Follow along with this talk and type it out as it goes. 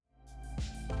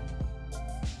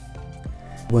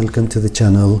Welcome to the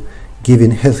channel,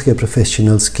 giving healthcare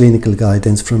professionals clinical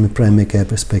guidance from a primary care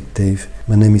perspective.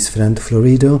 My name is Fernando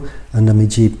Florido and I'm a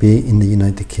GP in the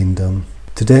United Kingdom.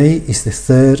 Today is the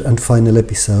third and final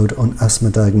episode on asthma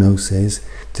diagnosis.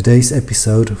 Today's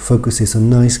episode focuses on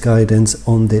nice guidance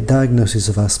on the diagnosis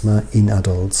of asthma in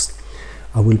adults.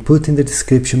 I will put in the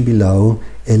description below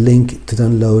a link to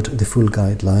download the full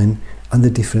guideline and the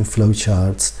different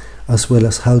flowcharts, as well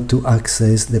as how to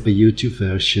access the YouTube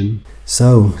version.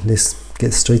 So let's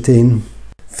get straight in.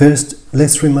 First,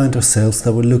 let's remind ourselves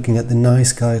that we're looking at the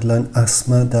NICE guideline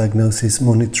Asthma Diagnosis,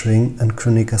 Monitoring and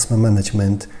Chronic Asthma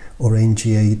Management, or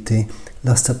NG80,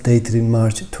 last updated in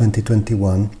March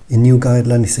 2021. A new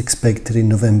guideline is expected in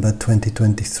November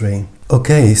 2023.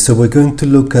 Okay, so we're going to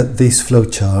look at this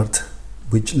flowchart,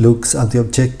 which looks at the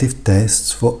objective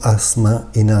tests for asthma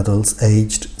in adults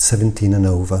aged 17 and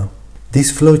over.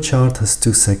 This flowchart has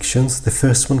two sections. The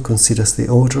first one considers the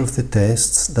order of the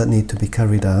tests that need to be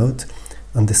carried out,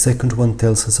 and the second one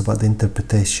tells us about the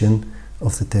interpretation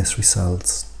of the test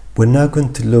results. We're now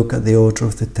going to look at the order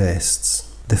of the tests.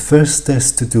 The first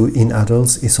test to do in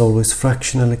adults is always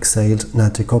fractional exhaled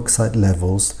nitric oxide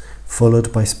levels,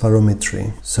 followed by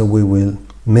spirometry. So we will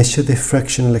measure the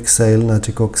fractional exhaled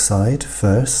nitric oxide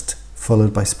first,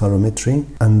 followed by spirometry,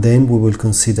 and then we will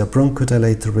consider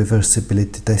bronchodilator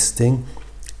reversibility testing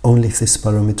only if the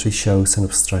spirometry shows an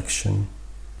obstruction.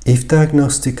 If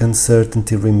diagnostic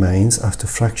uncertainty remains after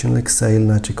fractional exhaled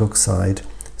nitric oxide,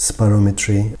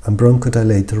 spirometry and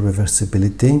bronchodilator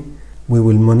reversibility, we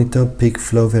will monitor peak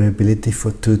flow variability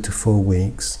for 2 to 4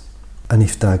 weeks. And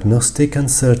if diagnostic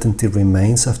uncertainty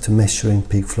remains after measuring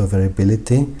peak flow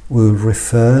variability, we will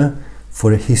refer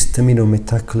for a histamine or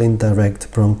methacholine direct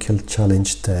bronchial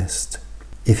challenge test.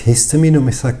 If histamine or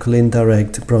methacholine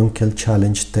direct bronchial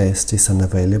challenge test is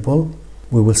unavailable,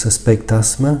 we will suspect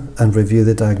asthma and review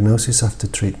the diagnosis after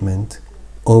treatment,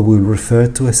 or we will refer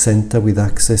to a center with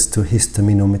access to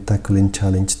histamine or methacholine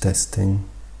challenge testing.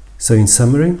 So in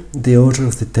summary, the order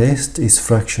of the test is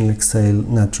fractional exhaled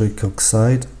nitric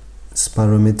oxide,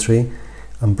 spirometry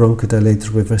and bronchodilator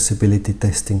reversibility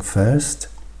testing first,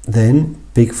 then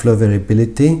peak flow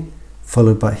variability,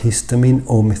 followed by histamine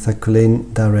or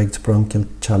methacholine direct bronchial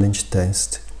challenge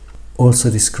test,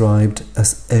 also described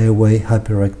as airway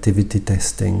hyperactivity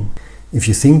testing. If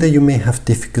you think that you may have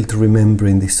difficulty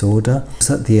remembering this order,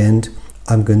 at the end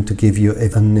I'm going to give you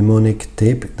a mnemonic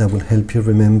tip that will help you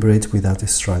remember it without a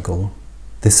struggle.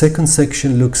 The second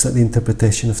section looks at the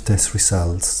interpretation of test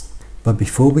results. But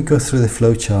before we go through the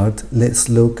flowchart, let's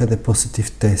look at the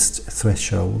positive test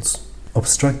thresholds.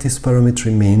 Obstructive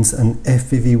spirometry means an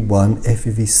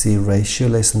FEV1-FEVC ratio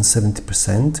less than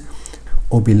 70%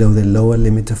 or below the lower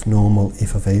limit of normal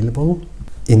if available.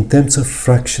 In terms of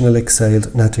fractional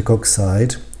exhaled nitric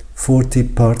oxide, 40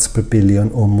 parts per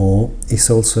billion or more is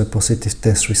also a positive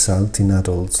test result in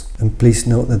adults. And please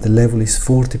note that the level is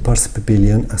 40 parts per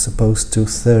billion as opposed to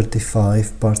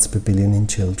 35 parts per billion in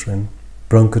children.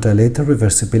 Bronchodilator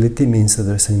reversibility means that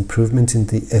there is an improvement in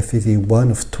the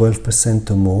FEV1 of 12%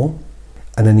 or more,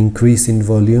 and an increase in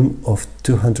volume of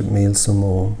 200 mils or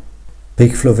more.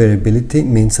 Peak flow variability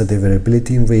means that the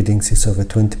variability in readings is over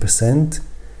 20%,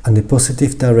 and a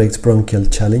positive direct bronchial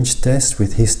challenge test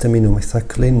with histamine or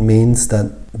methacholine means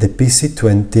that the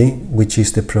PC20, which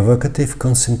is the provocative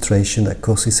concentration that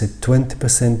causes a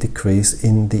 20% decrease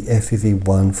in the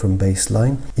FEV1 from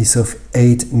baseline, is of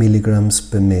 8 milligrams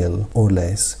per mil or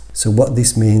less. So what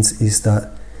this means is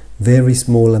that very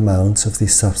small amounts of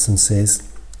these substances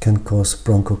can cause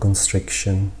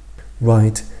bronchoconstriction.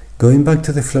 Right, going back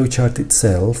to the flowchart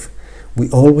itself, we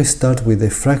always start with the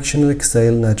fractional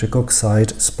exhaled nitric oxide,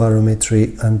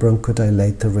 spirometry and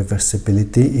bronchodilator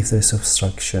reversibility if there is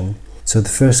obstruction. So the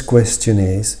first question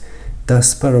is,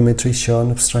 does spirometry show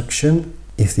an obstruction?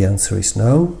 If the answer is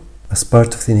no, as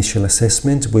part of the initial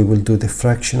assessment we will do the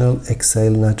fractional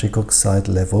exhaled nitric oxide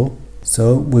level.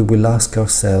 So we will ask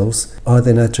ourselves, are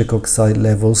the nitric oxide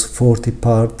levels 40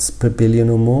 parts per billion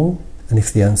or more? And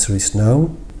if the answer is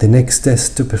no, the next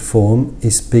test to perform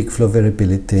is peak flow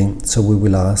variability. So we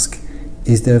will ask,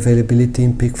 is there variability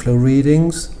in peak flow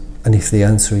readings? And if the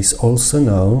answer is also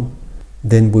no,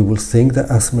 then we will think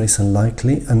that asthma is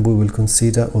unlikely and we will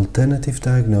consider alternative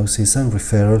diagnosis and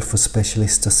referral for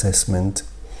specialist assessment.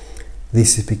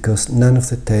 This is because none of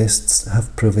the tests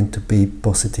have proven to be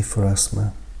positive for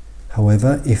asthma.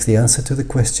 However, if the answer to the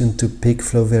question to peak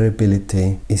flow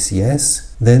variability is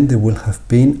yes, then there will have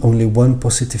been only one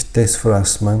positive test for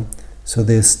asthma, so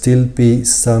there'll still be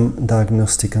some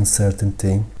diagnostic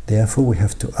uncertainty. Therefore, we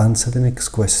have to answer the next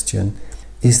question.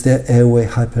 Is there airway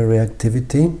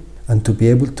hyperreactivity? And to be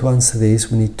able to answer this,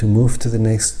 we need to move to the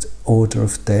next order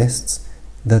of tests,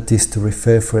 that is to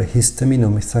refer for a histamine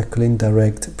or methacillin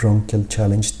direct bronchial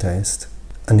challenge test.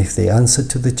 And if the answer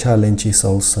to the challenge is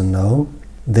also no,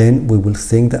 then we will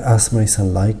think that asthma is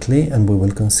unlikely and we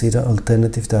will consider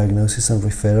alternative diagnosis and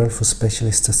referral for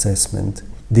specialist assessment.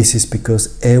 This is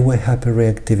because airway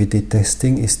hyperreactivity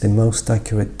testing is the most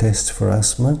accurate test for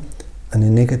asthma, and a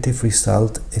negative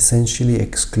result essentially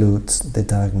excludes the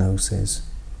diagnosis.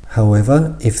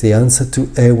 However, if the answer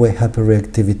to airway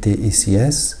hyperreactivity is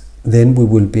yes, then we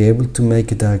will be able to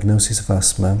make a diagnosis of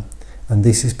asthma, and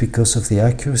this is because of the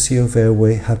accuracy of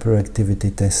airway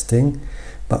hyperreactivity testing,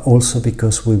 but also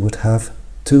because we would have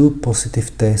two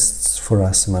positive tests for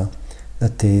asthma,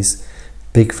 that is,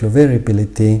 peak flow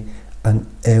variability and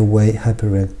airway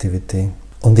hyperreactivity.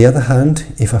 On the other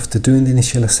hand, if after doing the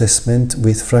initial assessment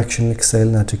with fractional exhale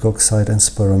nitric oxide and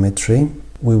spirometry,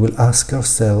 we will ask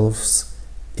ourselves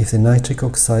if the nitric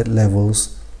oxide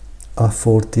levels are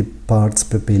 40 parts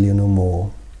per billion or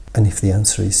more. And if the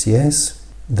answer is yes,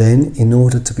 then in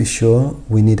order to be sure,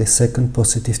 we need a second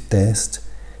positive test,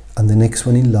 and the next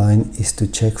one in line is to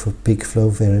check for peak flow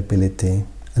variability.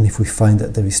 And if we find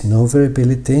that there is no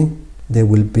variability, there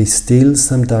will be still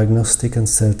some diagnostic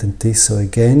uncertainty, so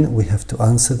again we have to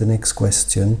answer the next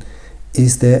question: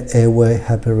 is there airway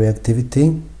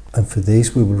hyperreactivity? And for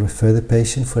this we will refer the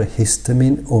patient for a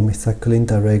histamine or methacillin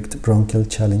direct bronchial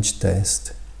challenge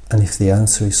test. And if the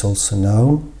answer is also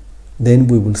no, then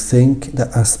we will think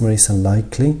that asthma is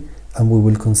unlikely and we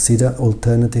will consider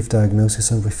alternative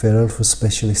diagnosis and referral for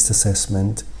specialist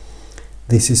assessment.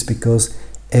 This is because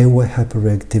airway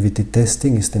hyperreactivity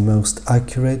testing is the most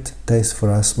accurate test for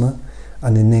asthma,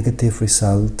 and a negative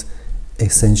result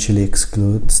essentially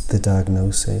excludes the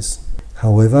diagnosis.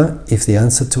 However, if the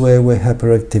answer to airway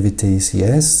hyperreactivity is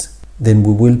yes, then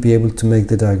we will be able to make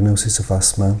the diagnosis of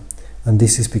asthma, and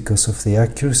this is because of the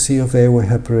accuracy of airway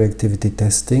hyperreactivity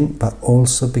testing, but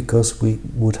also because we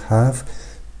would have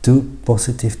two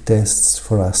positive tests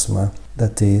for asthma,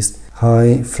 that is,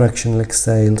 high fractional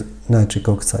exhaled nitric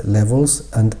oxide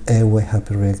levels and airway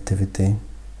hyperreactivity.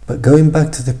 But going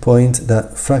back to the point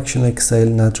that fractional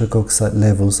exhaled nitric oxide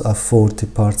levels are 40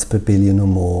 parts per billion or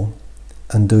more,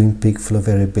 and doing peak flow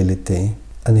variability,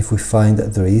 and if we find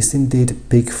that there is indeed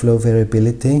peak flow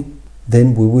variability,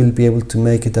 then we will be able to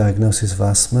make a diagnosis of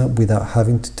asthma without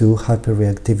having to do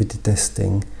hyperreactivity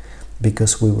testing,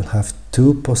 because we will have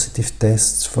two positive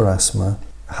tests for asthma: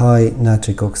 high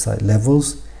nitric oxide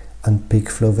levels and peak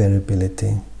flow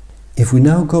variability. If we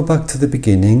now go back to the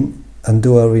beginning and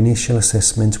do our initial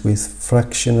assessment with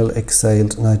fractional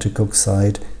exhaled nitric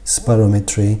oxide,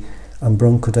 spirometry and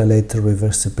bronchodilator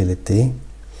reversibility,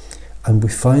 and we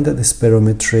find that the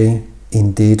spirometry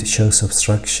indeed shows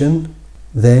obstruction,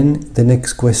 then the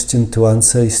next question to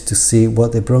answer is to see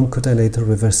what the bronchodilator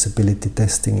reversibility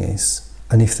testing is.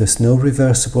 And if there's no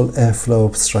reversible airflow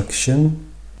obstruction,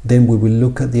 then we will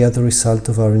look at the other result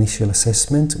of our initial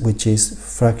assessment, which is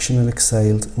fractional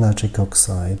exhaled nitric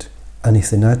oxide. And if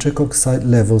the nitric oxide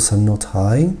levels are not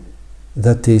high,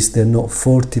 that is, they're not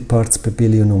 40 parts per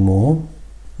billion or more,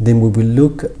 then we will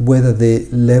look whether the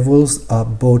levels are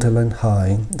borderline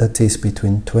high, that is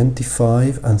between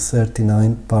 25 and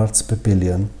 39 parts per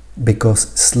billion, because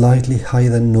slightly higher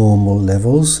than normal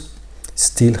levels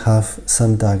still have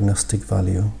some diagnostic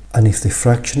value. And if the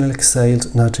fractional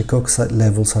exhaled nitric oxide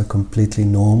levels are completely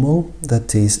normal,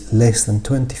 that is less than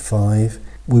 25,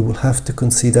 we will have to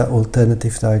consider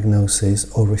alternative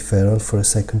diagnosis or referral for a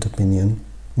second opinion,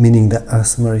 meaning that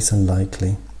asthma is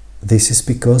unlikely. This is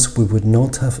because we would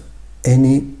not have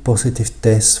any positive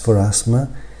tests for asthma,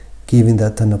 given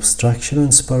that an obstruction on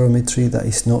spirometry that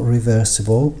is not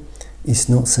reversible is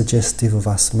not suggestive of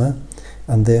asthma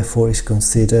and therefore is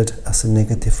considered as a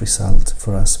negative result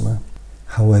for asthma.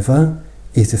 However,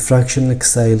 if the fractional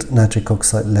exhaled nitric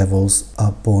oxide levels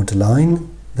are borderline,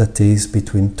 that is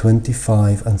between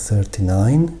 25 and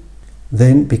 39,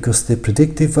 then because the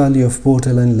predictive value of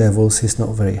borderline levels is not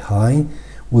very high,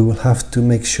 we will have to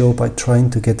make sure by trying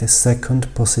to get a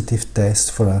second positive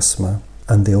test for asthma.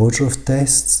 And the order of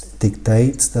tests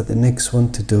dictates that the next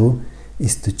one to do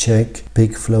is to check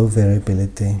peak flow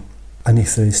variability. And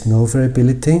if there is no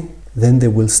variability, then there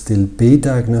will still be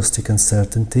diagnostic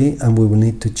uncertainty and we will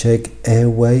need to check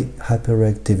airway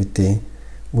hyperreactivity,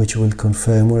 which will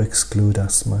confirm or exclude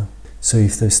asthma. So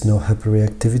if there is no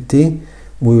hyperreactivity,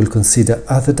 we will consider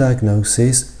other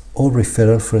diagnosis or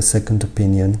referral for a second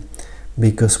opinion,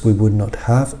 because we would not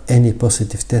have any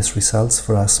positive test results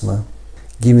for asthma,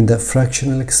 given that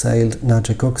fractional exhaled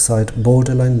nitric oxide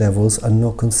borderline levels are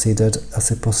not considered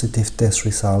as a positive test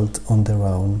result on their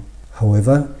own.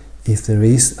 However, If there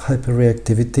is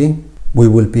hyperreactivity, we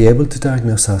will be able to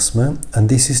diagnose asthma, and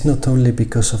this is not only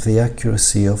because of the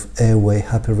accuracy of airway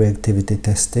hyperreactivity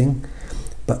testing,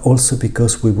 but also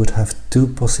because we would have two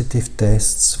positive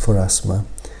tests for asthma,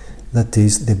 that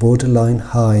is the borderline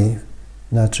high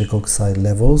nitric oxide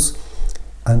levels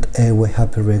and airway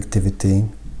hyperreactivity.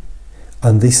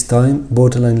 And this time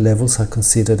borderline levels are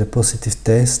considered a positive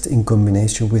test in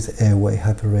combination with airway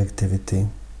hyperreactivity.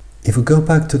 If we go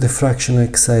back to the fractional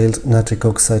exhaled nitric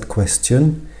oxide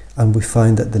question and we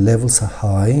find that the levels are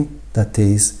high, that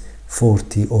is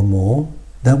 40 or more,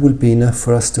 that will be enough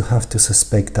for us to have to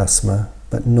suspect asthma,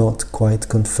 but not quite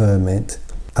confirm it,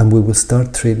 and we will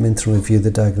start treatment and review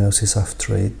the diagnosis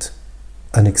after it.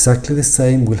 And exactly the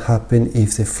same will happen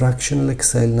if the fractional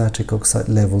exhaled nitric oxide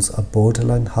levels are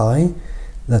borderline high,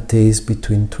 that is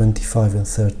between 25 and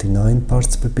 39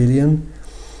 parts per billion,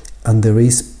 and there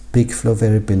is peak flow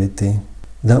variability.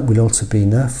 That will also be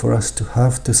enough for us to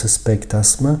have to suspect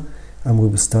asthma, and we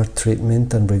will start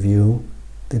treatment and review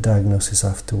the diagnosis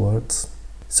afterwards.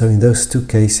 So in those two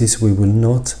cases we will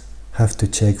not have to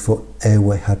check for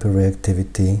airway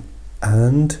hyperreactivity,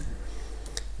 and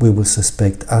we will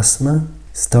suspect asthma,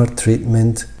 start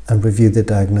treatment and review the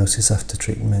diagnosis after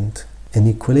treatment. And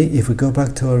equally, if we go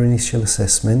back to our initial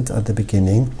assessment at the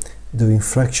beginning, doing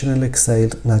fractional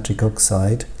exhaled nitric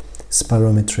oxide,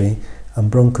 spirometry and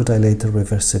bronchodilator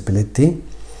reversibility,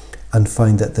 and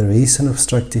find that there is an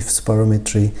obstructive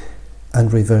spirometry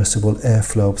and reversible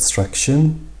airflow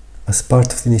obstruction, as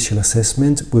part of the initial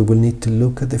assessment we will need to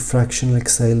look at the fractional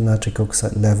exhaled nitric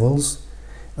oxide levels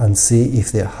and see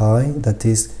if they are high, that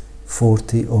is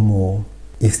 40 or more.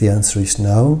 If the answer is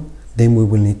no, then we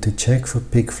will need to check for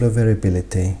peak flow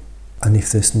variability, and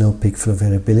if there's no peak flow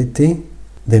variability,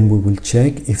 then we will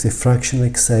check if the fractional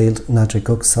exhaled nitric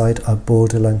oxide are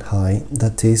borderline high,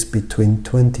 that is between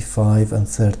 25 and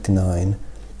 39.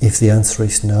 If the answer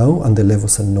is no and the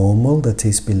levels are normal, that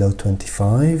is below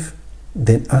 25,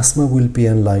 then asthma will be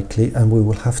unlikely and we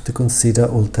will have to consider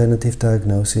alternative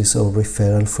diagnosis or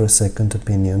referral for a second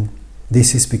opinion.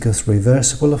 This is because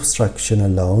reversible obstruction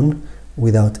alone,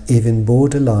 without even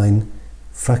borderline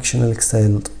fractional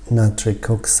exhaled nitric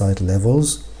oxide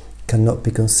levels, cannot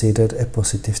be considered a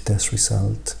positive test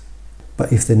result.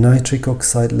 But if the nitric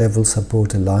oxide levels are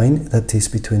borderline, that is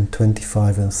between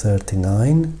 25 and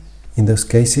 39, in those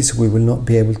cases we will not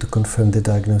be able to confirm the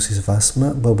diagnosis of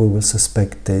asthma, but we will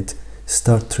suspect it,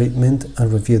 start treatment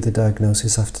and review the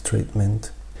diagnosis after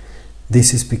treatment.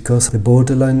 This is because the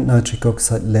borderline nitric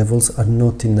oxide levels are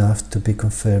not enough to be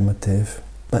confirmative.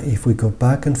 But if we go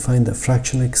back and find that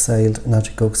fractional exhaled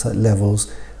nitric oxide levels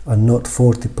are not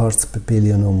 40 parts per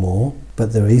billion or more,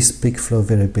 but there is peak flow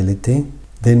variability,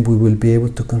 then we will be able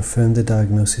to confirm the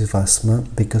diagnosis of asthma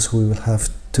because we will have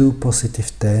two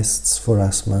positive tests for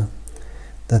asthma,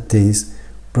 that is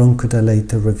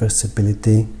bronchodilator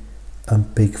reversibility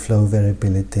and peak flow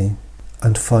variability.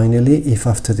 And finally, if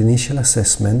after the initial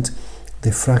assessment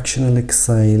the fractional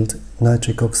exhaled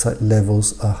nitric oxide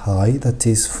levels are high, that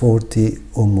is 40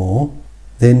 or more,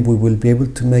 then we will be able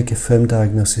to make a firm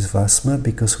diagnosis of asthma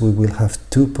because we will have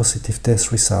two positive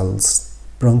test results,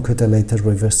 bronchodilator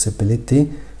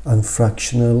reversibility and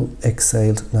fractional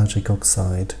exhaled nitric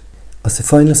oxide. As a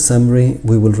final summary,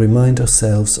 we will remind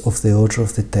ourselves of the order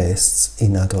of the tests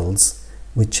in adults,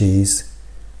 which is,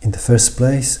 in the first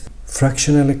place,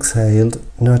 fractional exhaled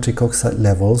nitric oxide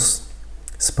levels,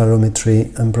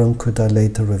 spirometry and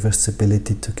bronchodilator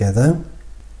reversibility together,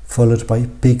 followed by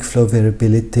peak flow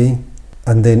variability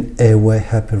and then airway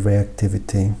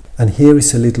hyperreactivity. And here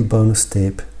is a little bonus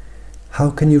tip.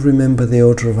 How can you remember the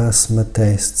order of asthma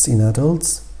tests in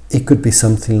adults? It could be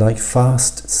something like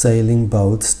fast sailing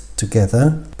boats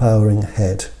together, powering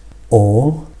ahead,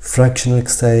 or fractional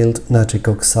exhaled nitric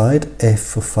oxide, F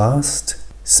for fast,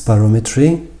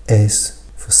 spirometry, S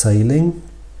for sailing,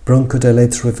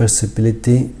 bronchodilator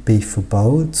reversibility, B for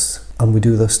boats, and we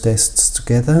do those tests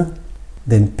together.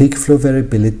 Then peak flow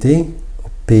variability,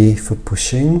 P for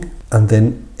pushing, and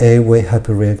then airway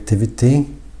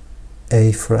hyperreactivity,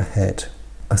 A for ahead.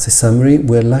 As a summary,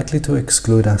 we are likely to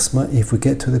exclude asthma if we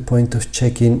get to the point of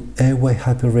checking airway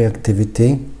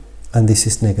hyperreactivity and this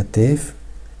is negative,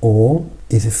 or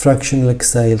if the fractional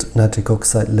exhaled nitric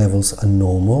oxide levels are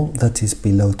normal, that is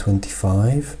below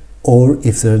 25, or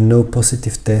if there are no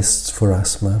positive tests for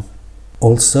asthma.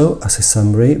 Also, as a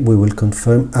summary, we will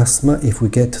confirm asthma if we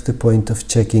get to the point of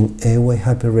checking airway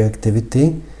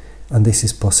hyperreactivity and this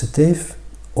is positive,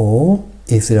 or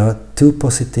if there are two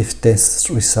positive test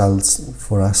results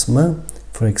for asthma,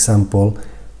 for example,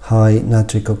 high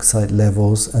nitric oxide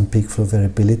levels and peak flow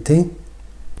variability,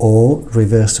 or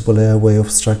reversible airway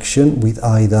obstruction with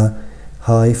either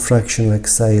high fractional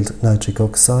exhaled nitric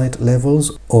oxide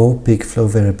levels or peak flow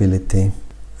variability.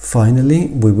 Finally,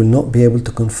 we will not be able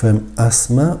to confirm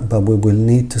asthma, but we will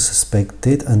need to suspect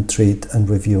it and treat and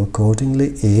review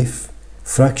accordingly if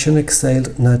fractional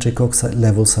exhaled nitric oxide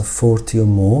levels are 40 or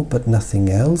more but nothing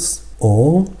else,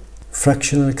 or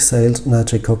fractional exhaled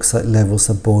nitric oxide levels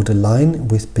are borderline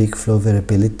with peak flow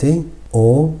variability,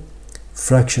 or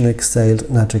fractional exhaled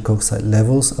nitric oxide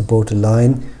levels are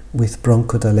borderline with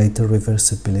bronchodilator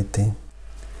reversibility.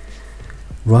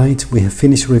 Right, we have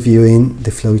finished reviewing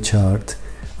the flowchart.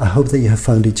 I hope that you have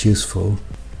found it useful.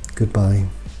 Goodbye.